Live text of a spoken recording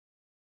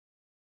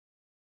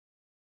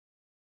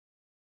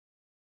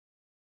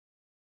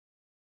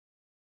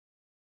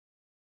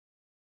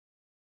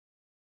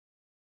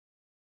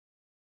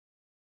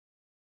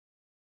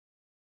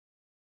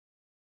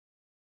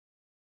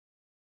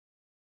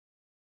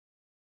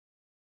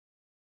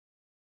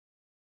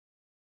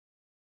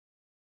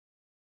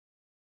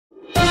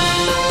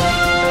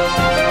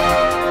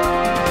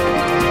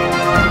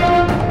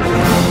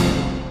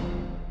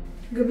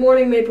Good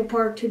morning, Maple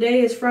Park. Today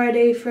is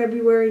Friday,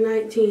 February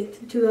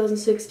 19th,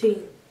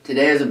 2016.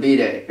 Today is a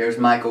B-Day. Here's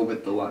Michael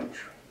with the lunch.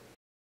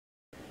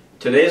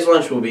 Today's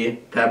lunch will be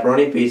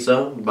pepperoni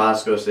pizza,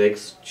 Bosco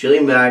sticks,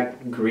 chili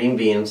mac, green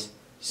beans,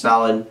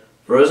 salad,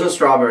 frozen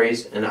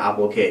strawberries, and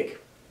apple cake.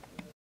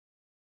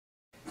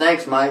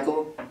 Thanks,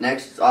 Michael.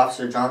 Next is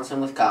Officer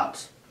Johnson with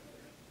cops.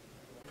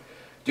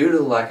 Due to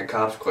the lack of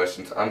cops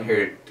questions, I'm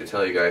here to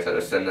tell you guys how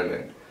to send them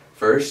in.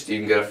 First, you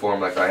can get a form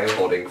like I am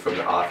holding from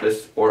the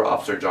office or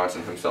Officer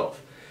Johnson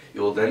himself. You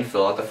will then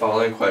fill out the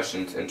following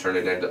questions and turn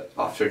it into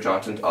Officer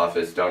Johnson's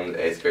office down in the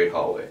 8th grade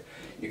hallway.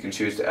 You can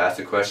choose to ask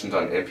the questions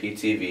on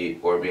Mptv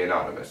or be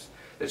anonymous.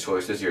 The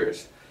choice is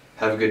yours.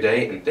 Have a good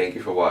day and thank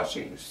you for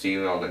watching. See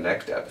you on the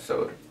next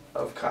episode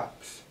of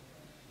Cops.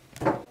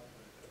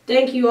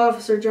 Thank you,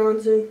 Officer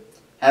Johnson.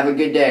 Have a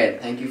good day.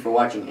 Thank you for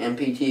watching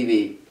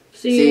Mptv.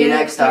 See you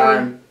next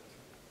time.